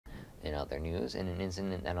In other news, in an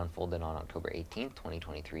incident that unfolded on October 18,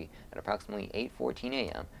 2023, at approximately 8:14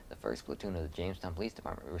 a.m., the 1st Platoon of the Jamestown Police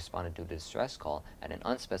Department responded to a distress call at an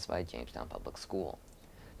unspecified Jamestown public school.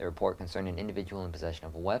 The report concerned an individual in possession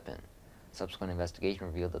of a weapon. Subsequent investigation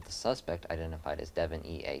revealed that the suspect, identified as Devin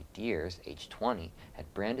E.A. Deers, age 20,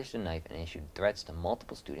 had brandished a knife and issued threats to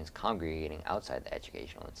multiple students congregating outside the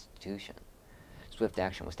educational institution. Swift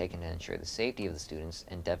action was taken to ensure the safety of the students,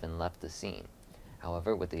 and Devin left the scene.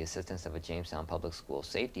 However, with the assistance of a Jamestown Public School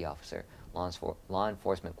safety officer, law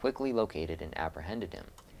enforcement quickly located and apprehended him.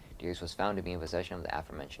 Deers was found to be in possession of the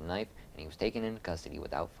aforementioned knife, and he was taken into custody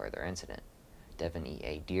without further incident. Devin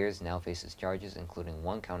E.A. Deers now faces charges including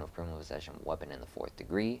 1 count of criminal possession of a weapon in the 4th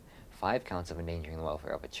degree, 5 counts of endangering the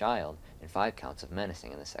welfare of a child, and 5 counts of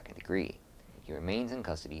menacing in the 2nd degree. He remains in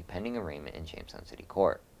custody pending arraignment in Jamestown City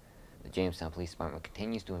Court. The Jamestown Police Department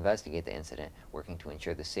continues to investigate the incident, working to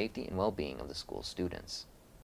ensure the safety and well-being of the school students.